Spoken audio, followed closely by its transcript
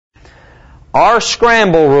our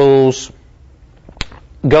scramble rules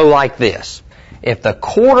go like this. If the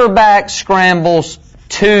quarterback scrambles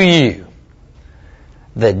to you,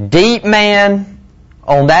 the deep man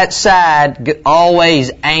on that side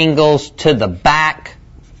always angles to the back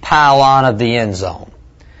pylon of the end zone.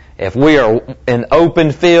 If we are in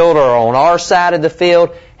open field or on our side of the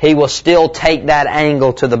field, he will still take that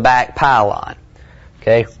angle to the back pylon.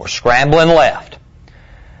 Okay, we're scrambling left.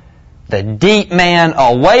 The deep man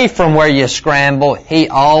away from where you scramble, he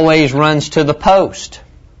always runs to the post.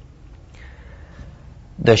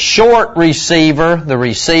 The short receiver, the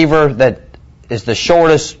receiver that is the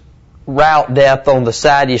shortest route depth on the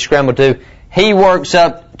side you scramble to, he works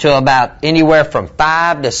up to about anywhere from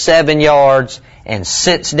 5 to 7 yards and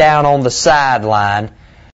sits down on the sideline